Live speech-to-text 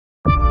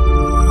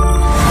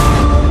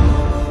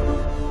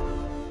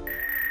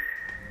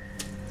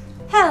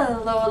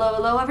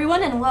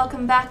everyone, and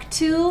welcome back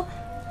to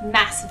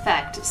Mass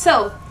Effect.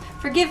 So,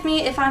 forgive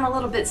me if I'm a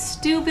little bit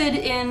stupid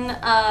in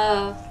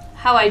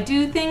how I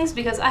do things,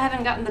 because I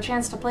haven't gotten the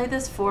chance to play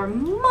this for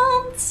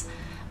months,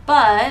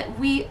 but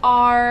we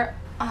are,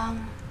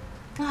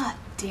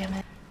 damn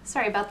it.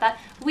 Sorry about that.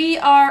 We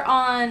are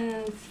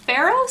on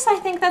Pharos, I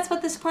think that's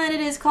what this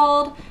planet is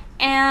called,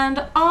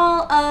 and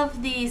all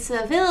of the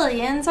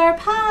civilians are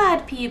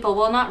pod people.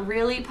 Well, not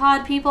really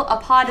pod people. A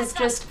pod is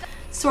just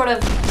sort of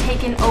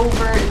taken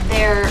over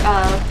their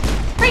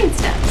brain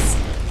stems.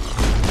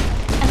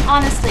 And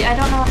honestly, I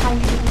don't know how you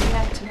didn't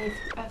react to me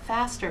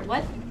faster.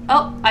 What?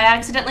 Oh, I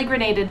accidentally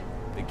grenaded.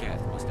 The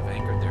Geth must have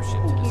anchored their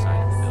ship to the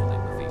side of the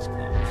building with these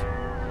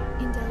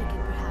claws.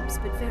 Indelicate perhaps,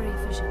 but very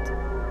efficient.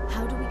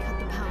 How do we cut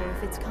the power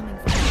if it's coming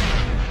from?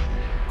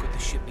 Could the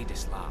ship be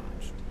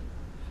dislodged?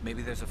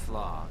 Maybe there's a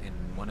flaw in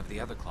one of the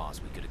other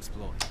claws we could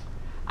exploit.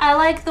 I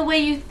like the way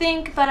you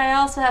think, but I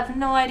also have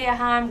no idea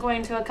how I'm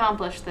going to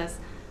accomplish this.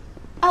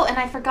 Oh, and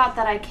I forgot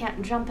that I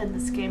can't jump in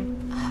this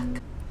game.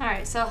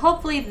 Alright, so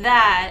hopefully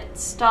that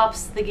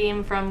stops the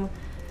game from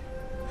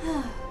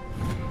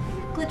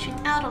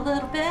glitching out a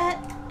little bit.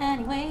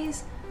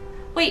 Anyways.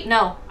 Wait,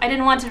 no. I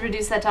didn't want to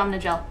reduce that to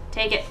Omnigel.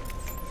 Take it.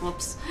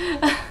 Whoops.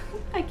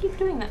 I keep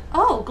doing that.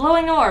 Oh,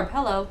 glowing orb.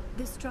 Hello.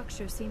 This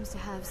structure seems to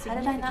have How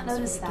did I not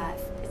notice that?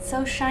 Geth. It's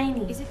so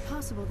shiny. Is it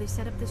possible they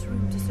set up this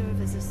room to serve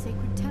as a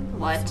sacred temple?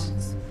 What? Of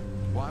sorts?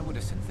 Why would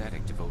a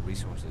synthetic devote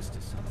resources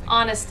to something?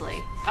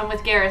 Honestly, I'm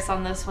with Garrus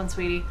on this one,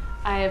 sweetie.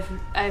 I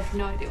have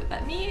no idea what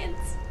that means.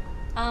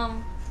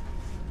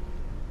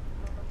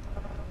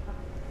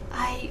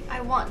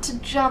 I want to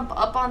jump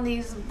up on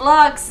these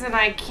blocks and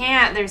I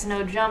can't. There's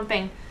no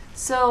jumping.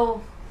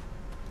 So,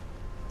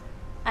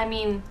 I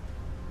mean,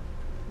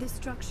 This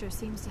structure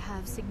seems to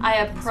have I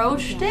significance.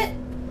 approached it.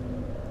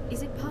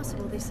 Is it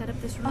possible they set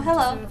up this room Oh,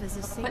 hello. to serve as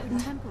a sacred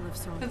temple of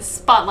sorts? The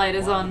spotlight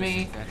is Why on would a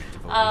me. synthetic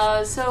devote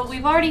resources So to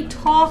we've already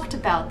talked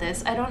about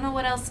this. I don't know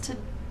what else to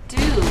do.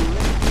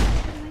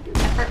 What do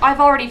I do?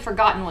 I've already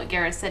forgotten what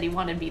Garrus said he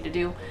wanted me to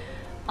do.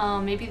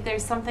 Maybe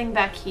there's something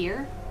back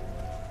here.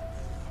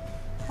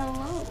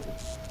 Hello.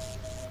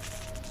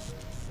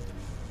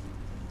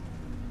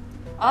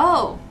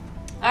 Oh.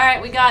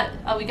 Alright, we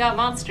got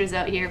monsters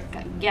out here. We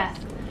got Geth.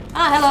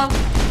 Ah, hello.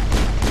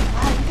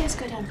 Wow, you guys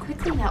go down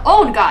quickly now.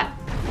 Oh god.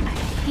 I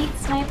hate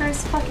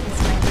snipers. Fucking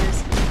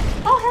snipers.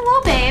 Oh,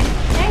 hello, babe.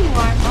 There you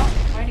are. Oh,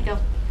 where'd he go?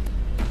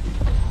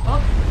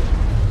 Oh.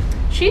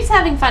 She's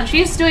having fun.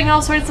 She's doing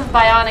all sorts of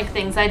bionic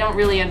things I don't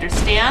really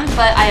understand,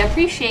 but I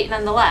appreciate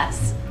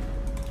nonetheless.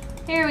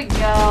 Here we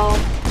go.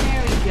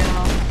 There we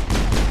go.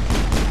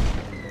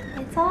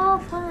 It's all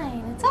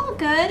fine. It's all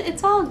good.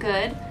 It's all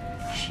good.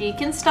 She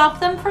can stop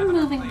them from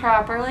moving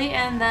properly,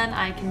 and then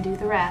I can do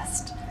the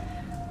rest.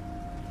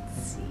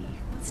 Let's see.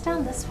 What's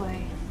down this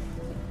way?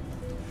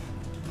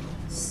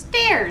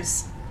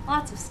 Stairs!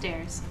 Lots of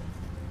stairs.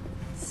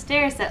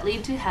 Stairs that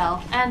lead to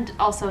hell, and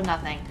also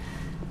nothing.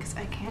 Because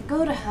I can't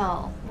go to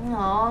hell.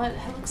 Aw, it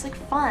looks like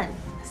fun.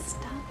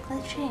 Stop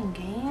glitching,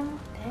 game.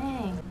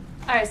 Dang.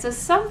 Alright, so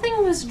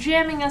something was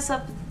jamming us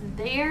up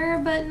there,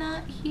 but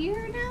not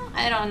here now?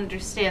 I don't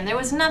understand. There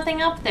was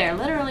nothing up there.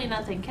 Literally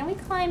nothing. Can we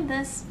climb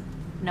this?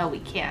 No, we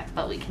can't,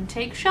 but we can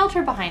take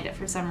shelter behind it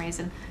for some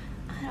reason.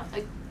 I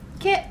don't...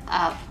 get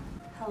up.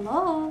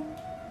 Hello?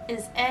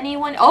 Is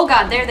anyone... Oh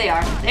god, there they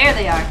are. There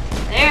they are.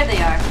 There they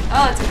are.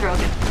 Oh, it's a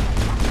Krogan.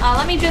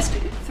 Let me just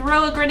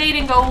throw a grenade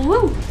and go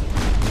woo!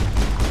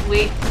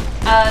 Wait.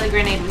 The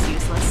grenade was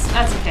useless.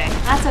 That's okay.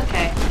 That's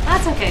okay.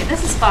 That's okay.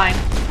 This is fine.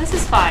 This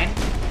is fine.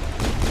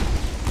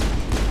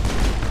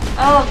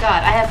 Oh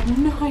god, I have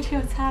no idea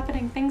what's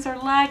happening. Things are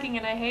lagging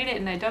and I hate it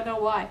and I don't know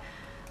why.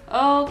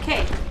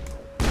 Okay.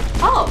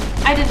 Oh,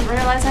 I didn't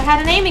realize I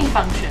had an aiming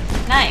function.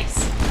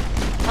 Nice.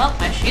 Well,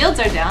 my shields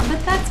are down,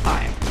 but that's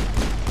fine.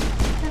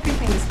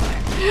 Everything is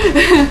fine.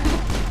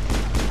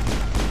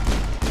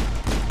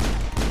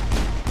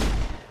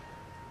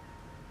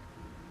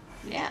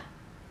 Yeah.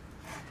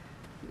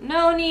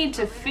 No need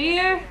to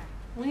fear.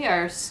 We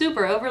are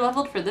super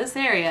overleveled for this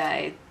area,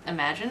 I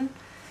imagine.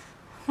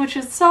 Which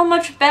is so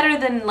much better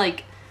than,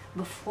 like,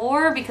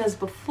 before, because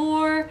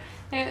before,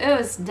 it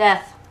was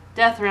death.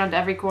 Death around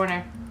every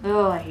corner.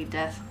 Oh, I hate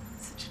death.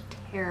 It's such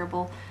a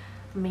terrible,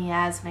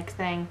 miasmic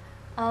thing.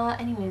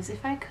 Anyways,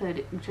 if I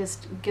could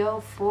just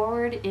go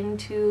forward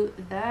into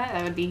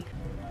that would be...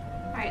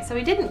 Alright, so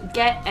we didn't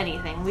get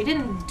anything. We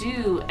didn't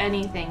do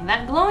anything.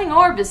 That glowing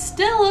orb is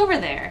still over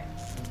there.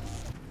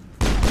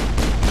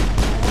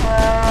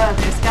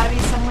 There's gotta be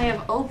some way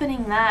of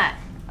opening that.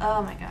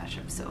 Oh my gosh,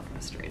 I'm so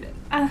frustrated.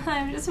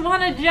 I just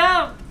want to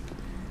jump.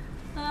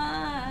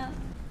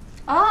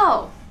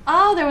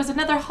 Oh, there was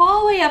another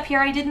hallway up here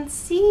I didn't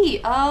see.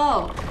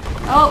 Oh,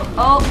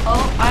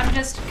 I'm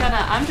just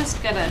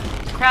gonna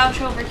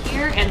crouch over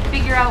here and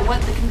figure out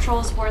what the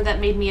controls were that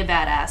made me a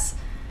badass.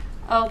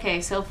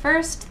 Okay, so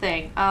first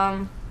thing,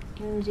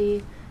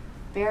 unity,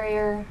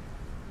 barrier,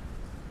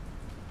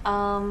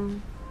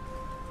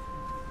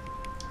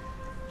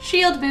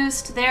 Shield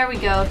boost. There we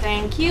go.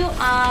 Thank you.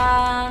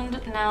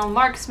 And now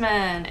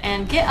marksman.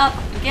 And get up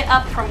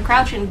from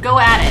crouch and go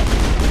at it.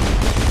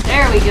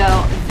 There we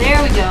go.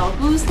 There we go.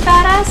 Who's the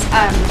badass?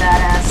 I'm the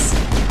badass.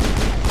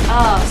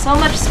 Oh, so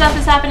much stuff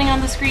is happening on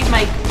the screen.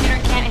 My computer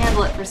can't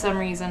handle it for some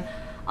reason.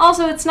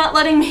 Also, it's not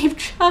letting me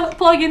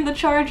plug in the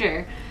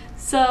charger.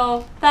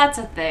 So, that's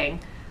a thing.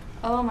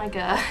 Oh my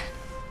god.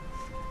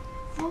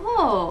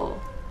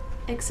 Oh.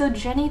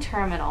 Exogeny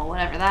terminal,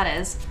 whatever that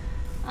is.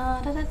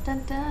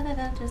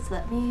 Just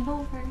let me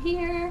over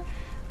here.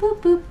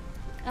 Boop, boop.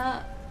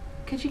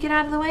 Could you get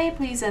out of the way,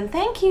 please? And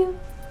thank you.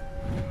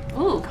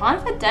 Ooh,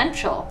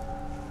 confidential.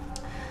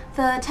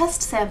 The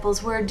test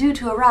samples were due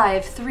to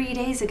arrive 3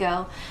 days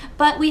ago,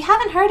 but we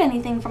haven't heard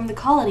anything from the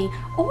colony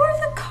or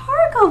the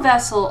cargo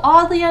vessel,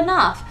 oddly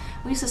enough.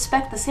 We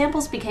suspect the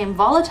samples became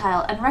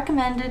volatile and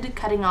recommended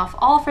cutting off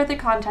all further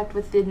contact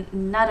with the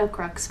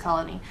Nadocrux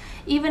colony.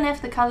 Even if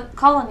the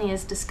colony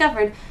is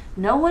discovered,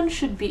 no one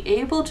should be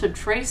able to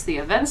trace the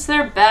events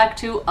there back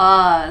to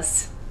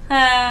us.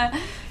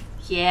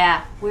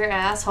 Yeah, we're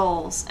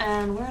assholes,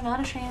 and we're not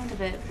ashamed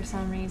of it for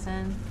some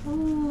reason.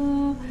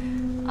 Ooh.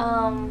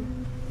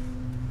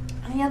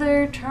 Any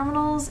other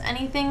terminals?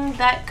 Anything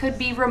that could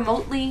be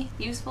remotely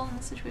useful in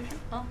this situation?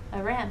 Oh,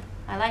 a ramp.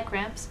 I like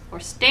ramps. Or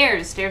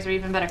stairs. Stairs are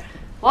even better.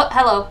 What?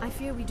 Hello. I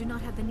fear we do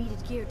not have the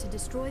needed gear to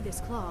destroy this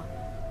claw.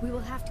 We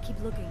will have to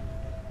keep looking.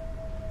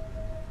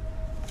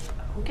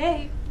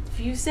 Okay, if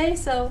you say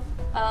so.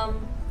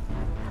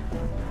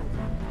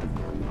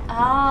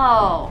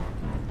 Oh.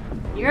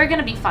 You're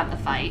gonna be fun to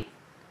fight.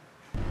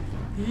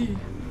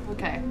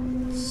 Okay.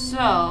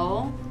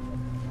 So...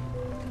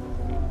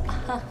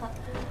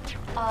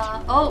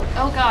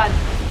 oh god.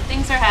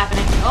 Things are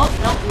happening. Oh,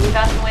 nope, we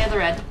got in the way of the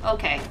red.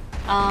 Okay.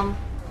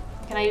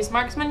 Can I use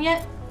marksman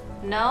yet?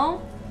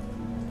 No?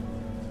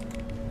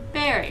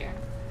 Barrier.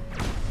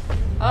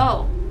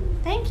 Oh.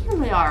 Thank you,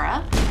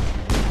 Liara.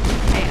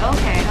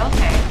 Okay.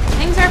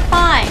 Things are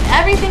fine.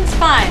 Everything's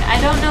fine. I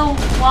don't know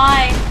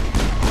why,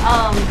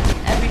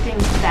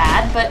 everything's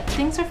bad, but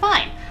things are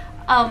fine.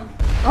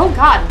 Oh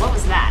god, what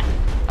was that?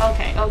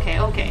 Okay.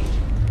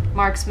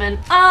 Marksman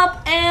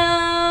up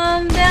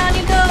and down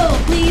you go,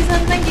 please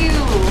and thank you.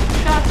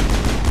 Shot.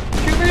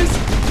 Troopers.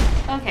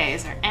 Okay,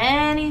 is there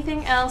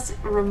anything else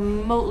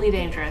remotely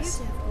dangerous?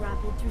 We appear to have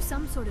grappled through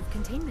some sort of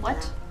containment What?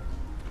 lab.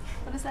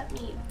 What does that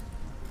mean?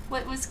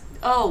 What was...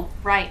 Oh,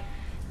 right.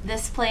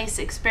 This place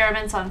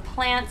experiments on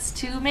plants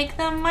to make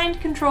them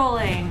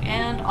mind-controlling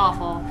and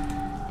awful.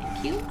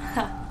 Thank you.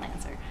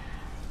 Lancer.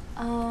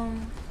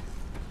 God.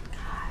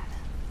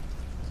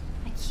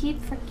 I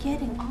keep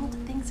forgetting all the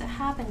things that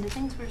happened. The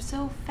things were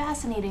so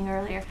fascinating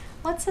earlier.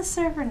 What's the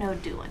server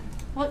node doing?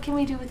 What can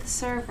we do with the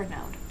server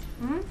node?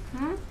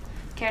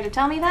 Care to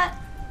tell me that?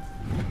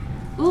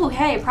 Ooh,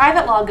 hey,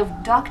 private log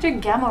of Dr.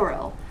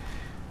 Gamero.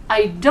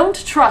 I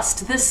don't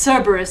trust this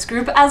Cerberus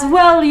group as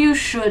well you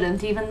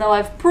shouldn't, even though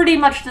I've pretty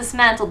much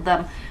dismantled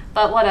them.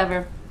 But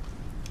whatever.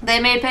 They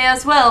may pay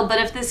us well, but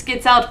if this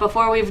gets out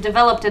before we've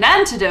developed an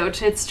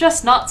antidote, it's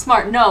just not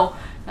smart. No,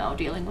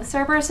 dealing with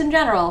Cerberus in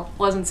general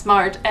wasn't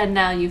smart, and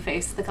now you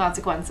face the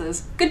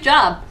consequences. Good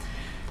job!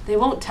 They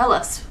won't tell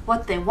us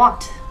what they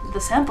want the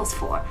samples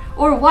for,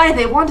 or why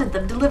they wanted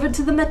them delivered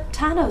to the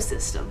Metano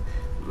system.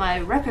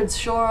 My records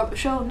show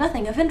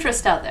nothing of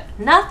interest out there.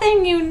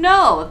 Nothing you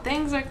know!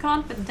 Things are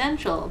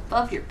confidential,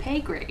 above your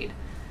pay grade.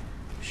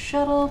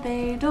 Shuttle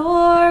bay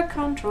door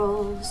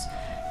controls.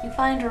 You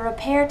find a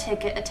repair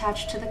ticket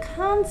attached to the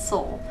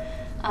console.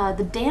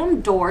 The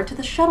damn door to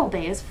the shuttle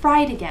bay is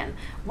fried again.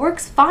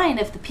 Works fine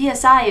if the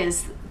PSI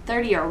is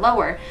 30 or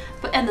lower,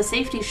 and the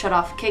safety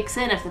shutoff kicks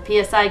in if the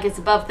PSI gets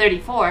above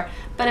 34,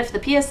 but if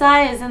the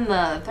PSI is in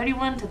the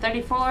 31 to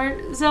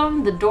 34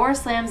 zone, the door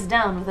slams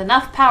down with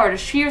enough power to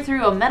shear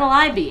through a metal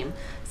I-beam.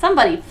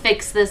 Somebody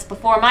fix this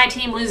before my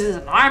team loses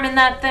an arm in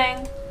that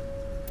thing.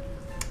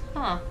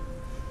 Huh.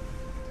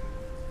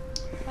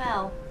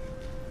 Well.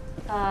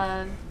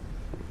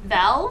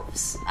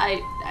 Valves?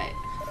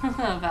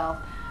 Valve.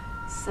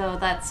 So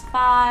that's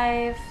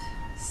 5,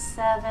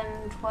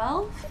 7,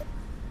 12?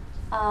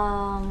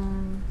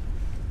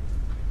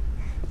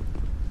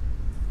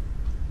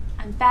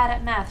 I'm bad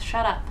at math,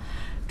 shut up.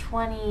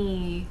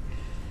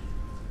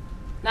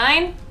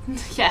 29?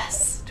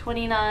 Yes,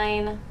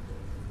 29.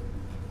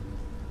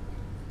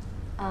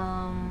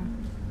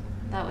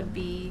 That would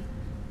be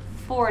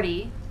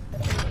 40.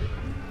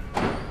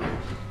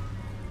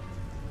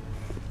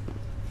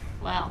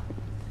 Wow.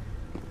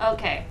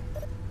 Okay.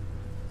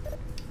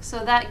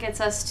 So that gets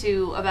us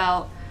to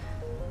about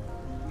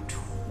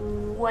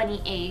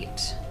 28.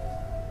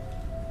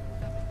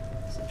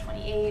 So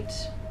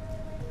 28.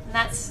 And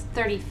that's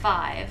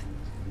 35.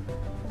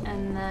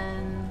 And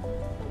then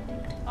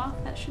oh,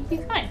 that should be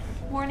fine.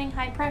 Warning,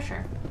 high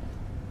pressure.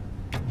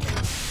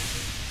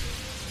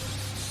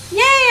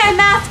 Yay, I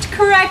mathed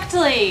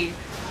correctly!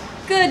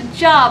 Good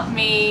job,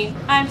 me.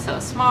 I'm so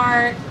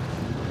smart.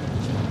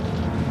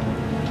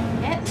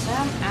 Get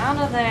them out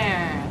of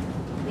there.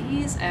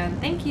 Please and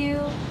thank you.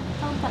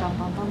 Bum, ba, dum,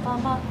 bum, bum,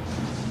 bum, bum.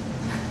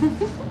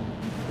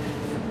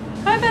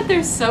 I bet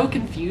they're so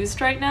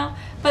confused right now.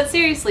 But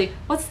seriously,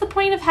 what's the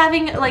point of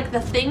having, like,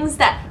 the things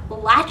that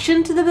latch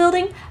into the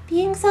building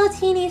being so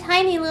teeny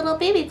tiny little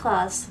baby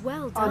claws?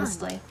 Well done.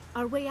 Honestly.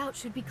 Our way out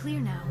should be clear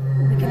now.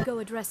 We can go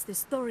address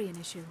this Thorian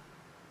issue.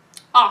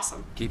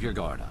 Awesome. Keep your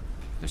guard up.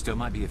 There still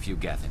might be a few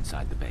Geth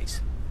inside the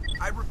base.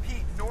 I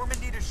repeat,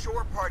 Normandy to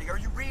shore party. Are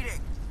you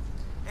reading?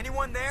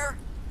 Anyone there?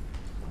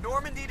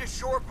 Normandy to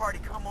shore party.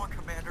 Come on,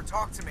 Commander.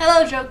 Talk to me.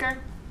 Hello, Joker.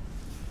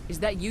 Is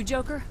that you,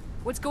 Joker?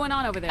 What's going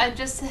on over there? I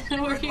just said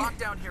We're we're in here.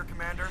 lockdown here,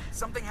 Commander.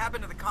 Something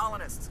happened to the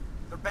colonists.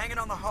 They're banging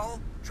on the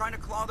hull, trying to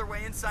claw their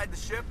way inside the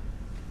ship.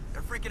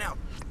 They're freaking out.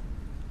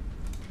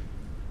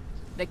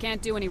 They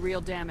can't do any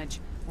real damage.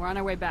 We're on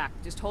our way back.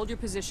 Just hold your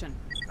position.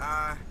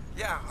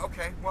 Yeah,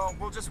 okay. Well,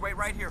 we'll just wait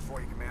right here for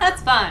you, Commander.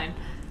 That's fine.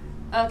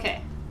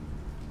 Okay.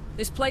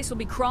 This place will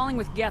be crawling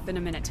with Geth in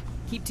a minute.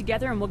 Keep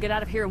together and we'll get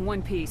out of here in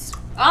one piece.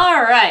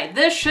 Alright,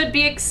 this should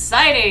be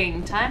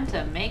exciting. Time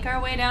to make our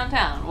way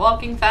downtown.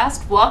 Walking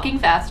fast, walking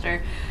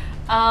faster.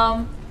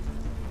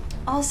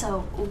 Also,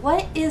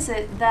 what is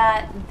it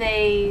that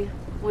they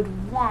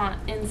would want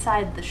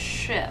inside the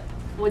ship?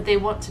 Would they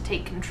want to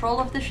take control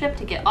of the ship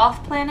to get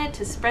off planet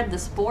to spread the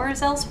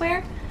spores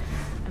elsewhere?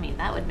 I mean,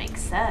 that would make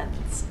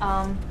sense.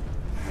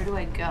 Where do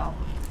I go?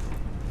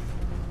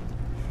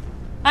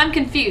 I'm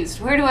confused.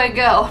 Where do I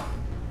go?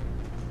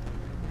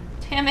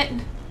 Damn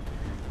it.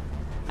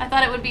 I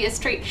thought it would be a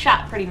straight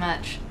shot, pretty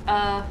much.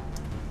 Yeah,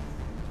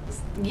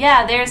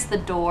 there's the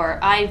door.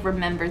 I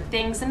remember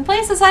things in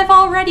places I've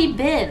already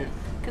been.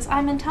 Because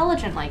I'm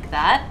intelligent like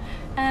that.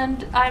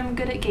 And I'm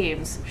good at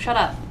games. Shut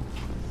up.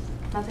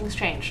 Nothing's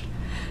changed.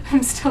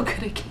 I'm still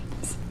good at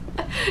games.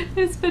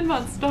 It's been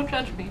months. Don't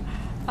judge me.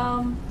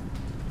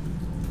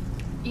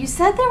 You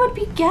said there would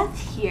be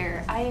Geth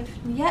here. I have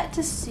yet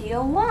to see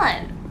a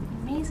one.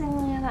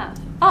 Amazingly enough.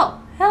 Oh,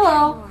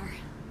 hello.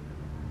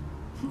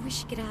 We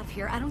should get out of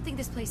here. I don't think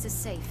this place is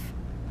safe.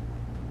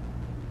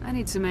 I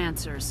need some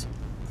answers.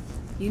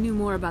 You knew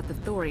more about the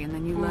Thorian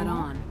than you let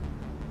on.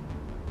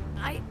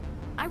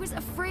 I was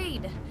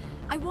afraid.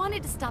 I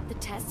wanted to stop the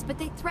tests, but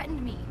they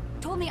threatened me.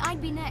 Told me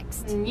I'd be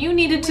next. You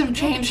needed to When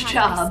change I stayed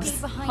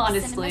jobs, behind to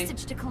honestly. send a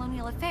message to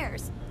Colonial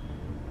Affairs.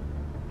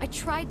 I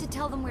tried to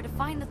tell them where to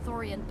find the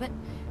Thorian, but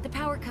the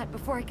power cut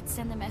before I could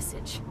send the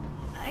message.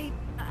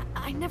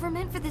 I never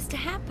meant for this to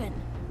happen.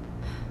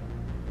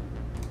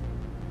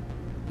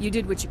 You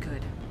did what you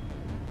could.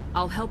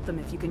 I'll help them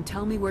if you can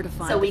tell me where to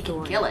find So the we can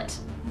Thorian. kill it.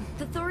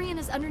 The Thorian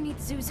is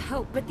underneath Zoo's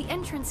Hope, but the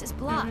entrance is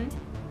blocked.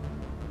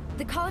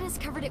 The colonists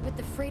covered it with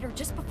the freighter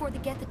just before the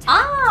Geth attacked.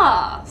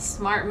 Ah,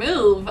 smart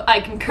move. I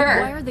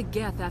concur. Why are the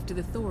Geth after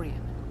the Thorian?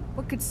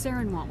 What could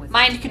Saren want with it?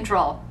 Mind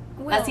control.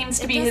 Well, that seems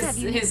to it be does have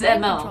unique his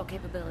mind MO. control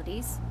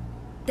capabilities.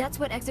 That's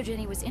what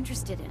Exogeny was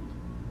interested in.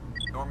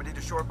 Normandy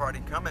to shore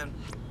party. Come in.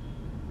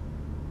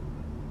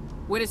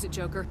 What is it,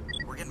 Joker?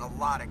 We're getting a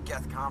lot of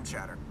Geth comm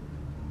chatter.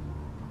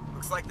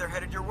 Looks like they're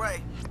headed your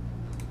way.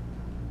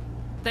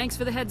 Thanks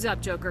for the heads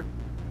up, Joker.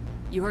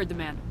 You heard the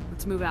man.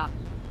 Let's move out.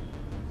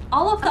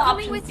 All of the I'm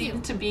coming options with you.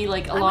 seem to be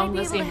like I along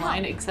might the be able same to help.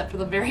 line, except for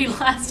the very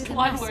last the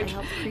one, mess I which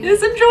helped create.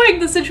 is enjoying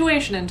the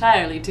situation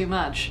entirely too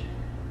much.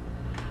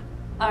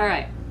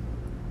 Alright.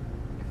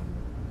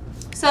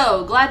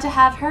 So, glad to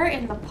have her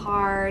in the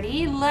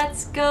party.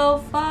 Let's go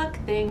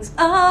fuck things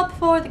up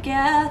for the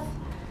Geth.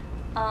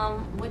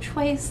 Which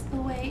way's the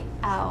way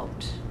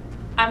out?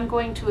 I'm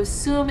going to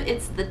assume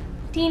it's the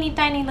teeny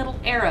tiny little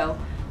arrow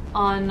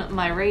on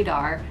my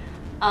radar.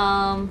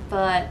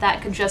 But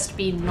that could just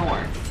be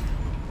north.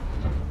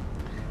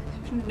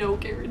 No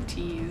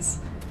guarantees.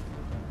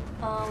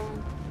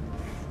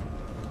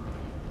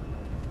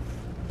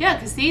 Yeah,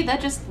 cause see,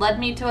 that just led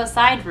me to a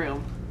side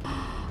room.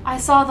 I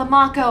saw the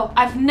Mako.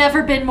 I've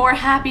never been more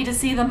happy to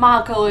see the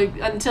Mako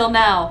until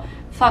now.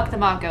 Fuck the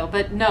Mako,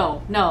 but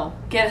no, no.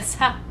 Get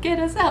us out, get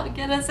us out,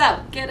 get us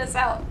out, get us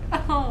out.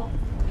 Oh,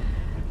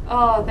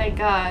 oh, thank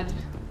God.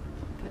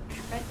 Put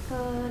your right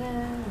foot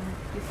in,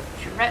 you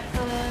put your right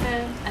foot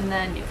in, and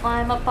then you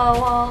climb up a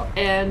wall,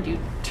 and you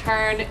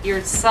turn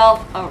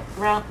yourself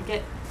around.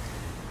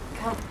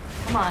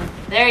 Come on.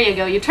 There you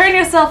go. You turn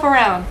yourself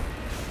around.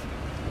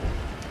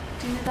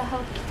 Do the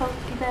hokey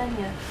pokey, then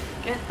you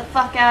get the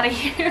fuck out of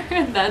here.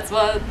 And that's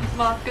what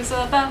Mock is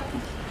about.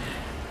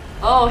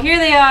 Oh, here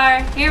they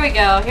are. Here we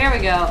go. Here we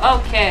go.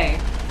 Okay.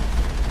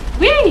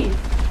 Whee!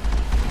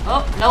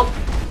 Oh, nope.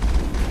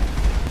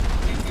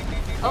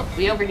 Oh,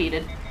 we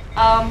overheated. Did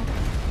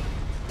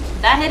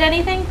that hit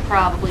anything?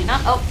 Probably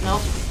not. Oh,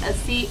 nope.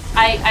 See,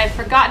 I've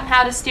forgotten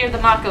how to steer the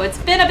Mako. It's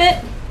been a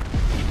bit.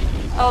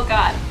 Oh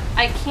God.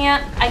 I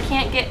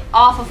can't get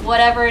off of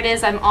whatever it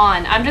is I'm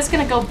on. I'm just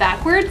gonna go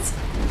backwards,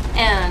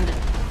 and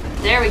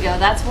there we go.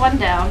 That's one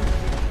down.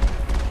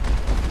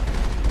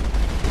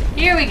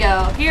 Here we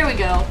go. Here we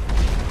go.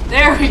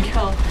 There we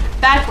go.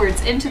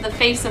 Backwards into the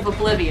face of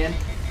oblivion.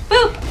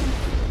 Boop!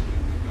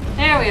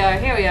 There we are.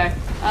 Here we are.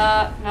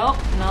 Nope,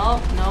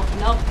 nope, nope,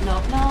 nope,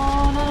 nope,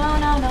 no, no, no,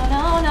 no, no,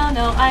 no, no,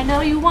 no. I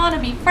know you want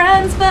to be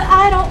friends, but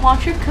I don't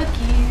want your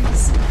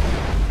cookies.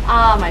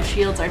 Ah, my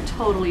shields are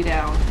totally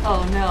down.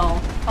 Oh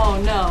no. Oh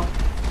no.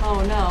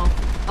 Oh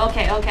no.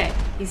 Okay, okay.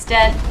 He's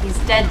dead. He's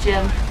dead,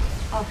 Jim.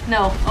 Oh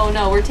no. Oh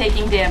no, we're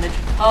taking damage.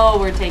 Oh,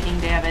 we're taking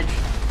damage.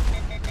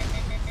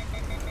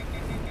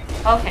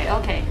 Okay,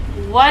 okay.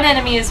 One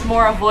enemy is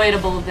more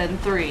avoidable than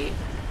 3.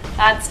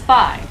 That's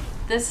fine.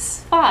 This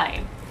is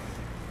fine.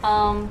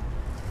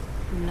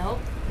 Nope,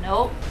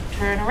 nope.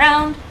 Turn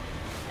around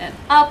and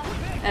up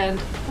and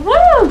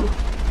woo!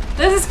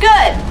 This is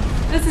good.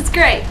 This is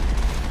great.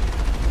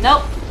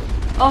 Nope.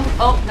 Oh,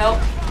 oh, nope.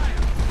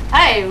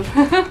 Hey!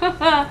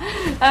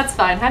 That's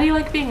fine. How do you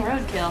like being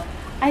roadkill?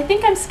 I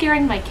think I'm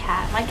scaring my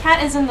cat. My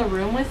cat is in the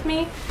room with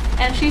me,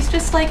 and she's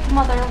just like,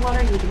 Mother, what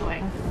are you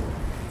doing?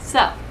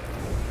 So,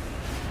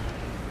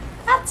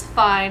 that's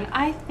fine.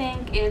 I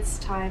think it's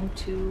time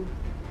to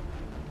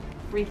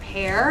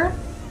repair.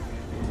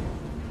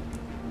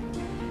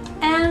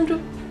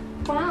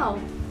 And, wow.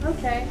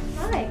 Okay.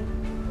 Hi.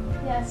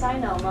 Yes, I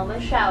know.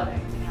 Mama's shouting.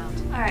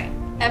 Alright.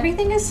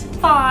 Everything is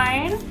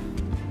fine.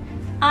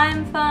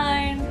 I'm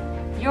fine.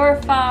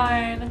 You're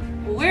fine.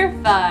 We're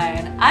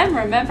fine. I'm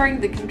remembering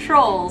the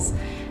controls.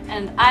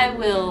 And I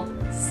will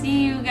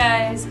see you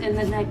guys in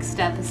the next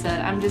episode.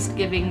 I'm just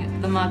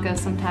giving the Mako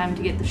some time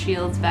to get the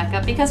shields back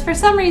up because for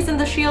some reason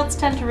the shields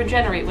tend to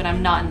regenerate when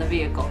I'm not in the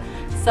vehicle.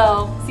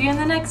 So, see you in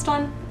the next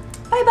one.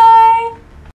 Bye bye!